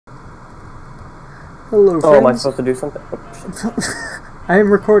Hello, friends. Oh, am I supposed to do something? Oh, shit. I am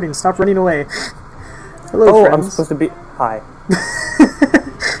recording. Stop running away. Hello, friends. I'm supposed to be... Hi.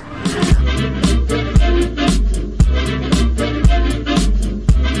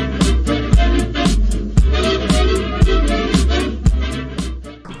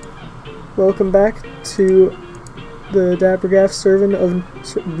 Welcome back to the Dapper Gaffe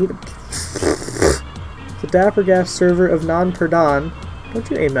server of non-perdon.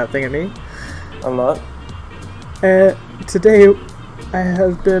 Don't you aim that thing at me. I'm not. Today I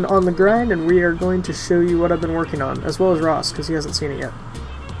have been on the grind and we are going to show you what I've been working on, as well as Ross, because he hasn't seen it yet.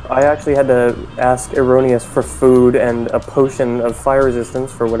 I actually had to ask AirOhNeeUs for food and a potion of fire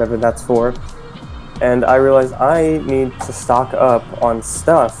resistance for whatever that's for. And I realized I need to stock up on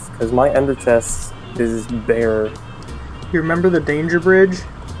stuff, because my ender chest is bare. You remember the danger bridge?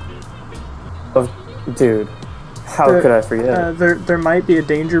 Dude, how could I forget? There might be a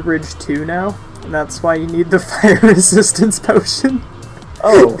danger bridge 2 now, and that's why you need the fire resistance potion.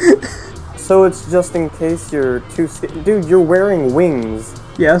 Oh, so it's just in case you're too... Dude, you're wearing wings.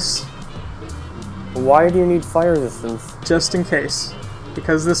 Yes. Why do you need fire resistance? Just in case.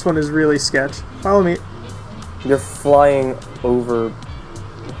 Because this one is really sketch. Follow me. You're flying over...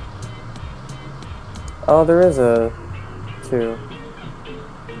 Oh, there is a 2.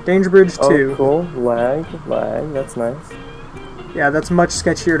 Danger Bridge 2. Oh, cool. Lag, that's nice. Yeah, that's much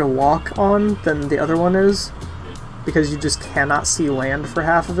sketchier to walk on than the other one is, because you just cannot see land for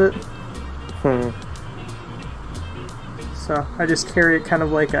half of it. So, I just carry it kind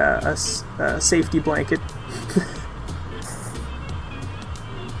of like a safety blanket.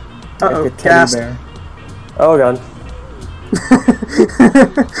 Uh-oh, like cast. Oh god.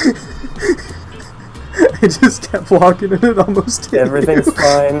 I just kept walking and it almost hit Everything's you.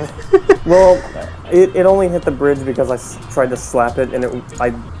 fine. Well, it only hit the bridge because I tried to slap it and I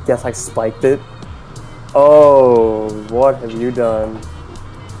guess I spiked it. Oh, what have you done?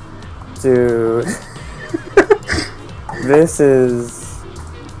 Dude. This is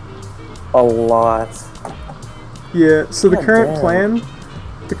a lot. Yeah, so the God current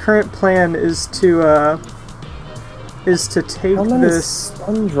damn. plan is to take How many this...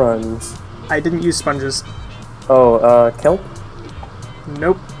 sponge runs? I didn't use sponges. Oh, kelp?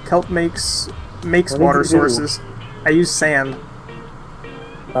 Nope. Kelp makes What water did you do? sources. I use sand.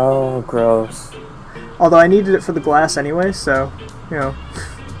 Oh, gross. Although I needed it for the glass anyway, so, you know,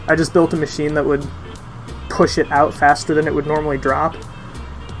 I just built a machine that would push it out faster than it would normally drop.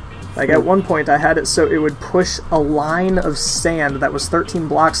 Like, at one point I had it so it would push a line of sand that was 13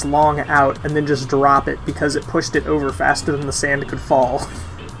 blocks long out and then just drop it because it pushed it over faster than the sand could fall.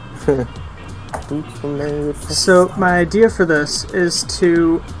 So my idea for this is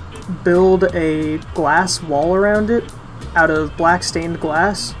to build a glass wall around it out of black stained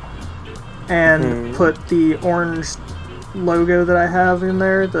glass and put the orange logo that I have in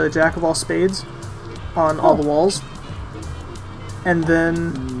there, the Jack of all spades, on all the walls. And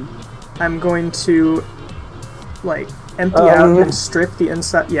then I'm going to like empty out and strip the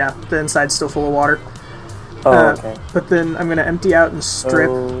inside. Yeah, the inside's still full of water. Okay. But then I'm going to empty out and strip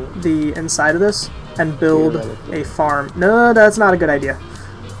the inside of this and build a farm. No, that's not a good idea.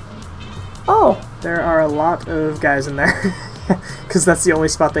 Oh! There are a lot of guys in there. Because that's the only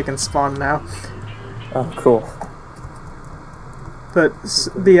spot they can spawn now. Oh, cool. But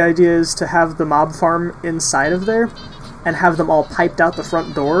the idea is to have the mob farm inside of there and have them all piped out the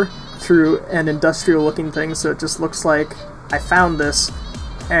front door through an industrial looking thing, so it just looks like I found this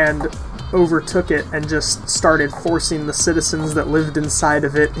and overtook it and just started forcing the citizens that lived inside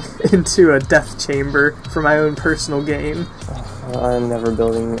of it into a death chamber for my own personal gain. I'm never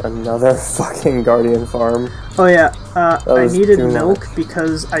building another fucking Guardian farm. Oh yeah, I needed too milk much.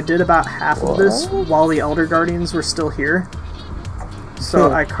 because I did about half of this while the Elder Guardians were still here.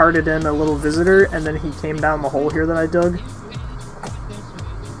 So I carted in a little visitor and then he came down the hole here that I dug.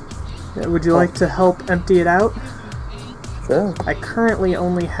 Yeah, would you like to help empty it out? Sure. I currently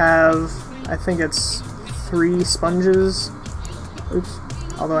only have, I think it's 3 sponges. Oops.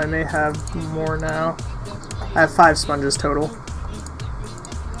 Although I may have more now. I have 5 sponges total.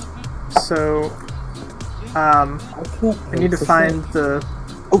 So, I need to find the...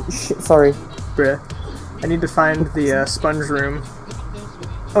 Oh, shit, sorry. Bruh. I need to find the sponge room.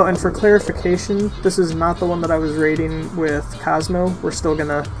 Oh, and for clarification, this is not the one that I was raiding with Cosmo. We're still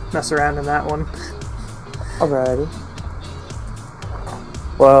gonna mess around in that one. Alrighty.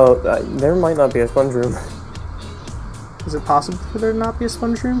 Well, there might not be a sponge room. Is it possible for there to not be a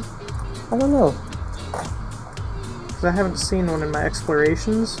sponge room? I don't know. Because I haven't seen one in my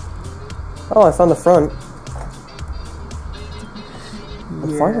explorations. Oh, I found the front. I'm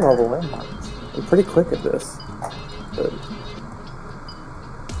Yeah. finding all the landmarks. I'm pretty quick at this. But...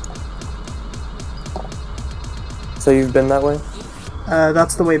 So you've been that way?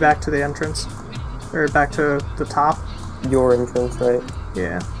 That's the way back to the entrance. Or back to the top. Your entrance, right?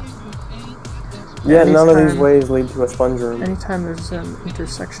 Yeah. Yeah, none of these ways lead to a sponge room. Anytime there's an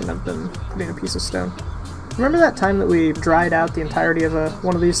intersection, I've been putting a piece of stone. Remember that time that we dried out the entirety of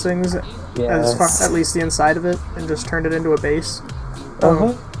one of these things? Yes. At least the inside of it, and just turned it into a base?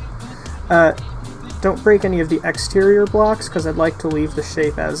 Uh-huh. Don't break any of the exterior blocks, because I'd like to leave the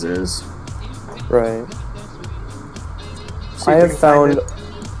shape as is. Right. I have found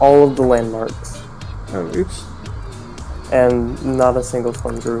all of the landmarks. Oh, oops. And not a single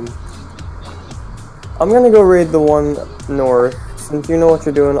sponge room. I'm gonna go raid the one north. Since you know what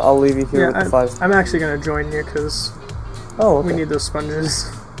you're doing, I'll leave you here with the 5. I'm actually gonna join you, because we need those sponges.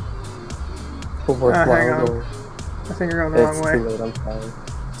 Hang on. I think you're going the wrong way. It's too late, I'm sorry.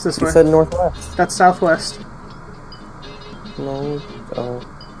 It's this way. You said northwest. That's southwest. No,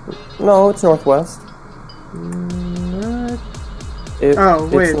 no, it's northwest. Oh,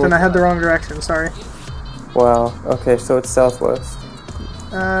 wait, then I had the wrong direction, sorry. Wow, okay, so it's southwest.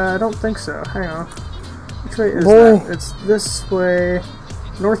 I don't think so. Hang on. Which way is that? It's this way.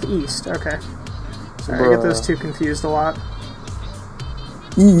 Northeast, okay. Sorry, I get those two confused a lot.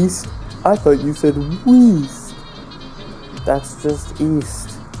 East? I thought you said west. That's just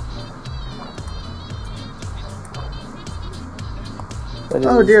east.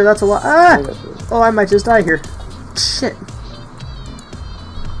 Oh dear, that's a lot. Ah! Oh, I might just die here. Shit.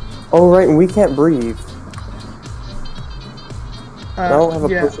 Oh, right, and we can't breathe. I don't have a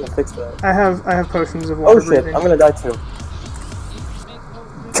potion to fix that. I have potions of water breathing. I'm gonna die too.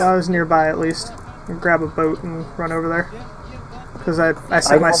 I was nearby at least. I'll grab a boat and run over there. Because I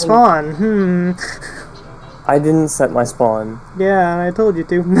set my spawn. I didn't set my spawn. Yeah, I told you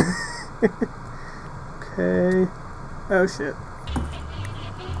to. Okay. Oh shit.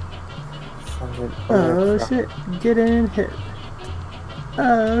 Oh shit. Get in, hit.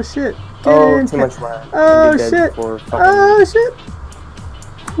 Oh shit. Get in, too much lag. Oh shit. Oh shit.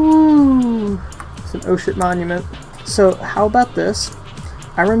 Woo. It's an oh shit monument. So how about this?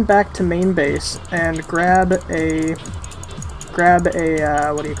 I run back to main base and grab a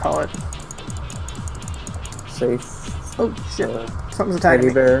what do you call it? Safe. Oh shit. Something's attacking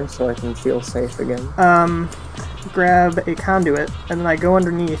me. Teddy bear, so I can feel safe again. Grab a conduit, and then I go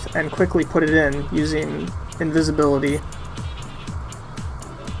underneath and quickly put it in using invisibility.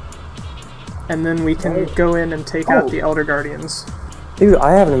 And then we can go in and take out the Elder Guardians. Dude,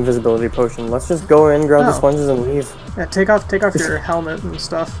 I have an invisibility potion. Let's just go in, grab the sponges, and leave. Yeah, take off your helmet and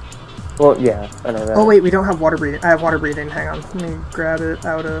stuff. Well, yeah, I know that. Oh wait, we don't have water breathing. I have water breathing. Hang on, let me grab it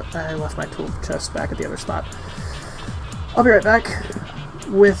out of. I left my tool chest back at the other spot. I'll be right back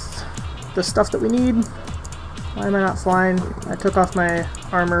with the stuff that we need. Why am I not flying? I took off my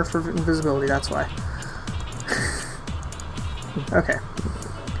armor for invisibility. That's why. Okay.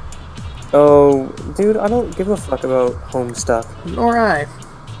 Oh, dude, I don't give a fuck about home stuff. Nor I.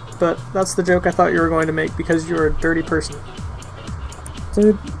 But that's the joke I thought you were going to make because you're a dirty person.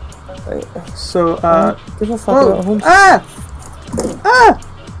 Dude. So, I don't give a fuck about home stuff. Ah! Ah!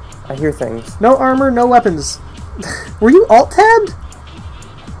 I hear things. No armor, no weapons. Were you alt-tabbed?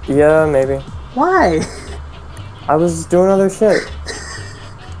 Yeah, maybe. Why? I was doing other shit.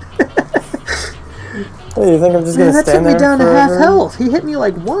 Hey, you think I'm just gonna stand there? That took me down to half health. He hit me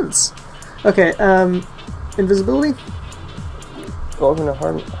like once. Okay, invisibility? Welcome to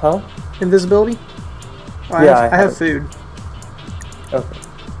Harlem. Huh? Invisibility? Oh, yeah, I have food. Okay.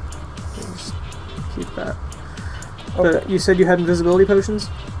 Just keep that. Okay. But you said you had invisibility potions?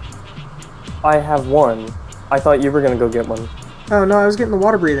 I have one. I thought you were gonna go get one. Oh no, I was getting the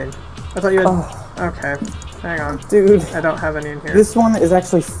water breathing. I thought you had... Oh. Okay, hang on. Dude. I don't have any in here. This one is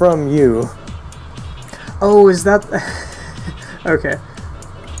actually from you. Oh, is that... Okay.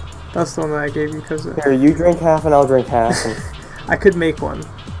 That's the one that I gave you because... Here, you drink half and I'll drink half. And... I could make one.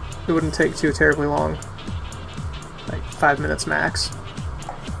 It wouldn't take too terribly long. Like 5 minutes max.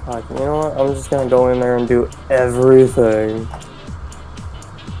 You know what? I'm just gonna go in there and do everything.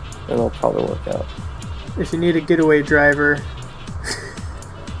 And it'll probably work out. If you need a getaway driver...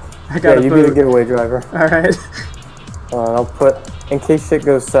 I got a boat. Yeah, you be the getaway driver. Alright. I'll put... In case shit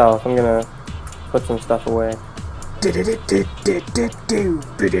goes south, I'm gonna put some stuff away. I'm going to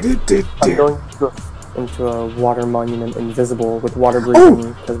go into a water monument invisible with water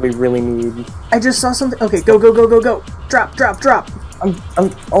breathing because we really need... I just saw something. Okay, go, go, go, go, go. Drop, drop, drop.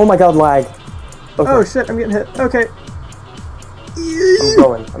 Oh my god, lag. Okay. Oh shit, I'm getting hit. Okay.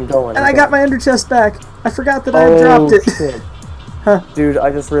 I'm going. And I got my ender chest back. I forgot that I dropped it. Shit. Huh. Dude,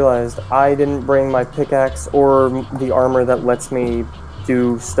 I just realized I didn't bring my pickaxe or the armor that lets me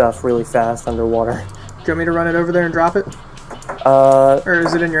do stuff really fast underwater. Do you want me to run it over there and drop it? Or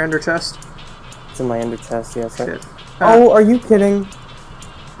is it in your ender chest? It's in my ender chest, yes. Shit. Oh, are you kidding?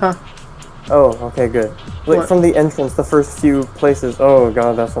 Huh. Oh, okay, good. Like, What? from the entrance, the first few places... Oh,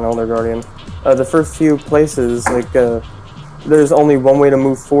 God, that's an Elder Guardian. The first few places, like, there's only one way to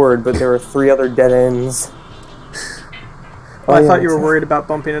move forward, but there are 3 other dead ends. Well, I thought you were worried about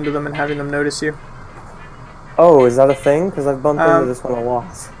bumping into them and having them notice you. Oh, is that a thing? Because I've bumped into this one a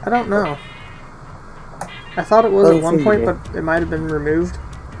lot. I don't know. I thought it was at one point, but it might have been removed.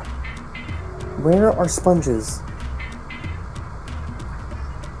 Where are sponges?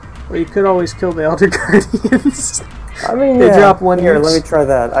 Well, you could always kill the Elder Guardians. I mean, they drop one here, each. let me try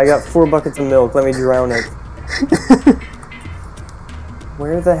that. I got 4 buckets of milk. Let me drown it.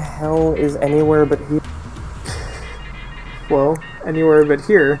 Where the hell is anywhere but here? Well, anywhere but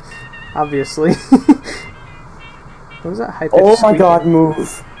here, obviously. What was that high-pitched Oh my squeak? God,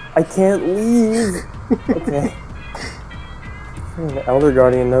 move! I can't leave! Okay. The Elder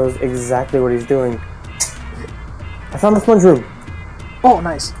Guardian knows exactly what he's doing. I found the sponge room! Oh,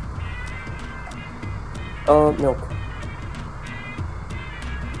 nice. Milk.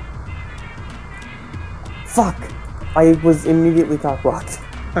 Fuck! I was immediately cock-blocked.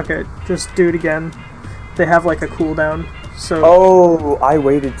 Okay, just do it again. They have like a cooldown, so... Oh, I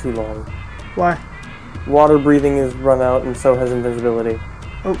waited too long. Why? Water breathing is run out, and so has invisibility.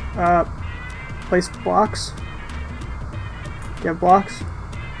 Oh, place blocks? Do you have blocks?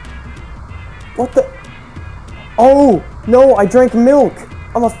 What the? Oh! No, I drank milk!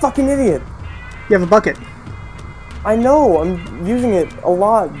 I'm a fucking idiot! You have a bucket. I know, I'm using it a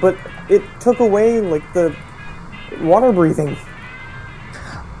lot, but it took away, like, the water breathing.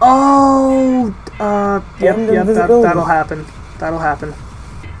 Oh! Yep, invisibility. that'll happen. That'll happen.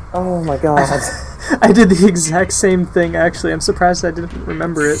 Oh my God. I did the exact same thing, actually. I'm surprised I didn't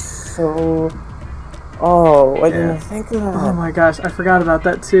remember it. So... Oh, why didn't I think of that? Oh my gosh, I forgot about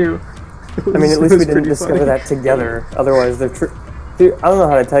that too. I mean, at least we didn't discover that together. Otherwise, they're Dude, I don't know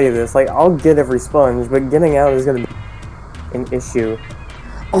how to tell you this. Like, I'll get every sponge, but getting out is gonna be an issue.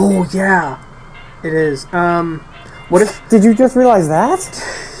 Oh, yeah. It is. What if... Did you just realize that?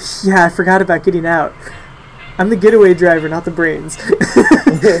 Yeah, I forgot about getting out. I'm the getaway driver, not the brains.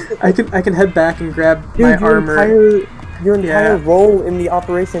 I can head back and grab my armor. Your entire role in the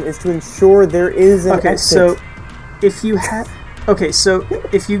operation is to ensure there is an exit. So if you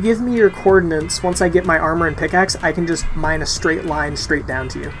if you give me your coordinates, once I get my armor and pickaxe, I can just mine a straight line straight down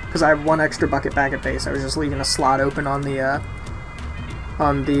to you. Because I have 1 extra bucket back at base. I was just leaving a slot open on the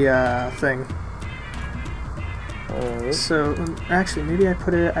thing. So, actually, maybe I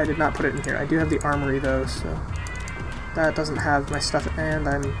did not put it in here. I do have the armory, though, so that doesn't have my stuff, and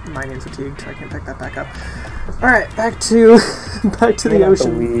I'm mining fatigued, so I can't pick that back up. Alright, back to the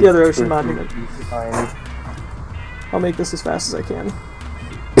ocean, the other ocean monument. I'll make this as fast as I can.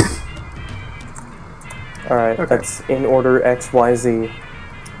 Alright, okay. That's in order X, Y, Z.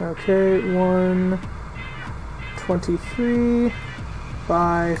 Okay, 123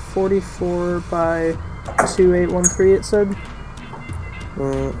 by 44 by 2813, it said?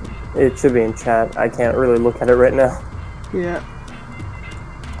 It should be in chat. I can't really look at it right now. Yeah.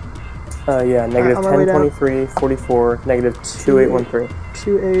 Yeah, negative 1023, 44, negative 2813.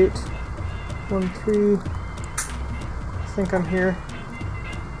 2813. I think I'm here.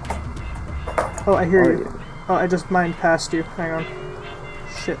 Oh, I hear you. Oh, I just mined past you. Hang on.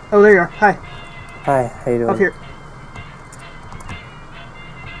 Shit. Oh, there you are. Hi. Hi, how you doing? Up here.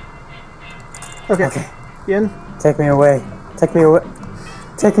 Okay. You in? Take me away. Take me away.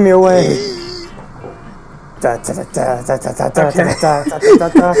 Take me away.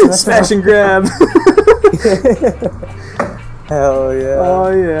 Smash and grab. Hell yeah.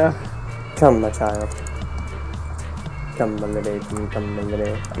 Oh yeah. Come, my child. Come, my lady. Come, my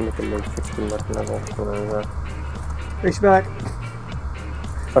lady. I'm looking like 16 level. Race back.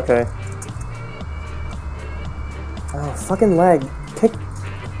 Okay. Oh, fucking lag.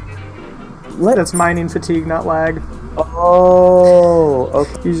 That's mining fatigue, not lag. Oh,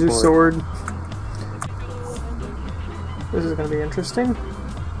 okay. Use your sword. This is going to be interesting.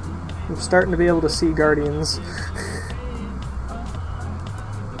 I'm starting to be able to see guardians.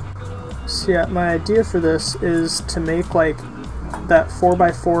 So yeah, my idea for this is to make like that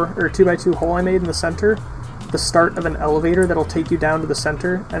 4x4 or 2x2 hole I made in the center the start of an elevator that'll take you down to the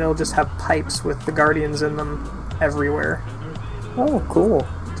center, and it'll just have pipes with the guardians in them everywhere. Oh, cool.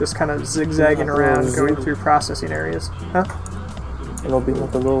 Just kind of zigzagging around, going through processing areas. Huh? It'll be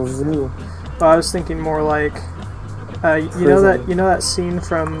like a little zoo. Well, I was thinking more like You know that scene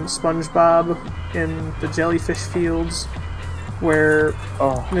from SpongeBob in the jellyfish fields where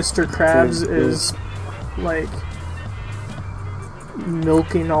Mr. Krabs is like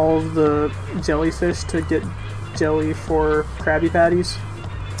milking all of the jellyfish to get jelly for Krabby Patties?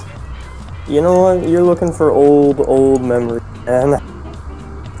 You know what? You're looking for old memory, and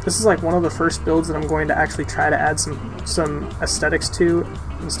this is like one of the first builds that I'm going to actually try to add some aesthetics to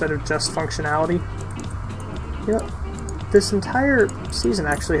instead of just functionality. Yep. This entire season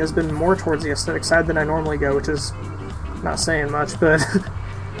actually has been more towards the aesthetic side than I normally go, which is not saying much, but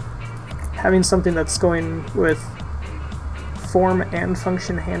having something that's going with form and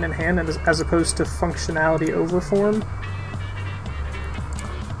function hand in hand as opposed to functionality over form,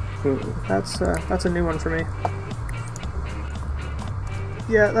 that's a new one for me.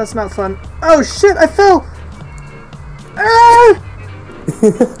 Yeah, that's not fun. Oh shit, I fell! Ah!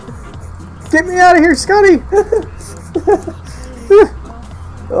 Get me out of here, Scotty!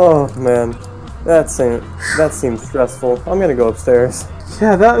 Oh man, that seems stressful. I'm gonna go upstairs.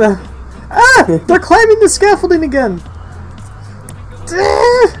 Yeah, they're climbing the scaffolding again!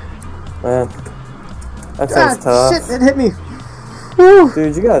 Man, that sounds tough. Shit, it hit me.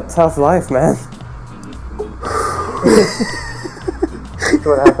 Dude, you got a tough life, man.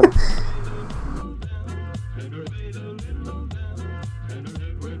 What happened?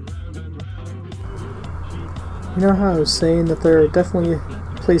 You know how I was saying that there are definitely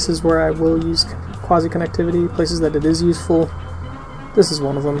places where I will use quasi-connectivity, places that it is useful? This is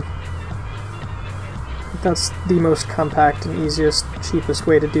one of them. That's the most compact and easiest, cheapest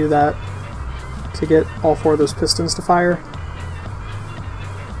way to do that, to get all four of those pistons to fire.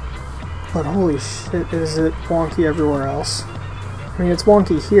 But holy shit, is it wonky everywhere else. I mean, it's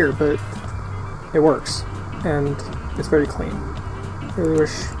wonky here, but it works, and it's very clean. I really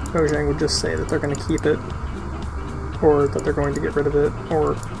wish Mojang would just say that they're going to keep it, or that they're going to get rid of it,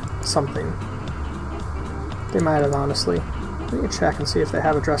 or something. They might have, honestly. Let me check and see if they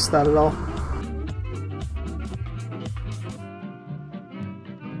have addressed that at all.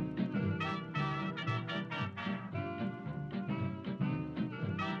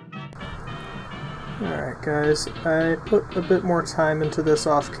 Alright guys, I put a bit more time into this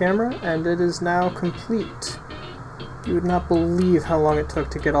off camera, and it is now complete. You would not believe how long it took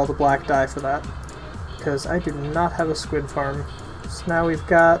to get all the black dye for that, because I do not have a squid farm. So now we've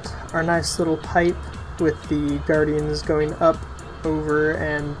got our nice little pipe with the guardians going up, over,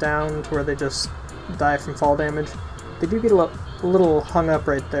 and down to where they just die from fall damage. They do get a little hung up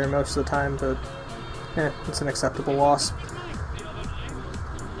right there most of the time, but it's an acceptable loss.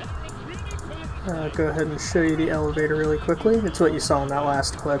 Go ahead and show you the elevator really quickly. It's what you saw in that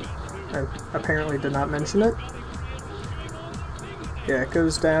last clip. I apparently did not mention it. Yeah, it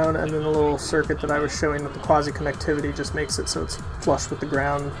goes down, and then the little circuit that I was showing with the quasi-connectivity just makes it so it's flush with the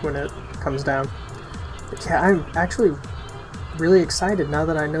ground when it comes down. But yeah, I'm actually really excited now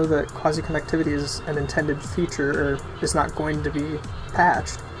that I know that quasi-connectivity is an intended feature, or is not going to be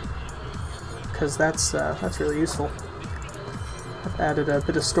patched, because that's really useful. I've added a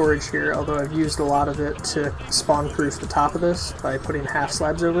bit of storage here, although I've used a lot of it to spawn-proof the top of this by putting half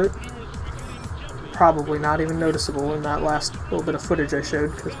slabs over it. Probably not even noticeable in that last little bit of footage I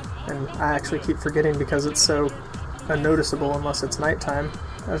showed, and I actually keep forgetting because it's so unnoticeable unless it's nighttime.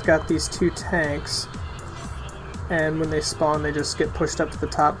 I've got these two tanks, and when they spawn they just get pushed up to the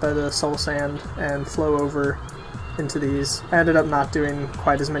top by the soul sand and flow over into these. I ended up not doing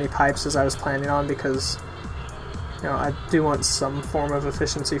quite as many pipes as I was planning on because, you know, I do want some form of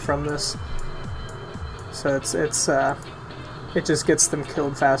efficiency from this. So it just gets them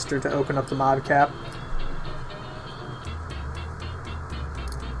killed faster to open up the mod cap.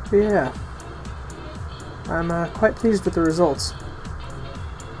 But yeah, I'm quite pleased with the results.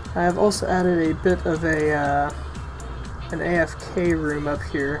 I have also added a bit of an AFK room up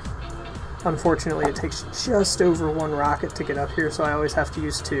here. Unfortunately, it takes just over one rocket to get up here, so I always have to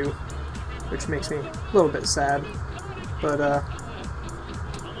use two, which makes me a little bit sad. But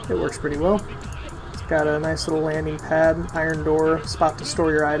it works pretty well. It's got a nice little landing pad, iron door, spot to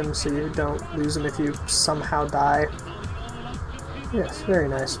store your items so you don't lose them if you somehow die. Yes, very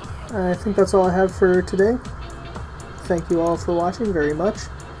nice. I think that's all I have for today. Thank you all for watching very much.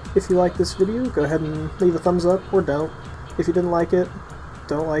 If you like this video, go ahead and leave a thumbs up, or don't. If you didn't like it,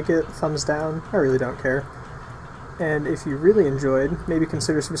 don't like it, thumbs down, I really don't care. And if you really enjoyed, maybe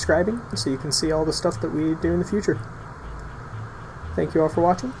consider subscribing so you can see all the stuff that we do in the future. Thank you all for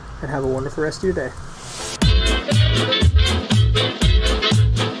watching, and have a wonderful rest of your day.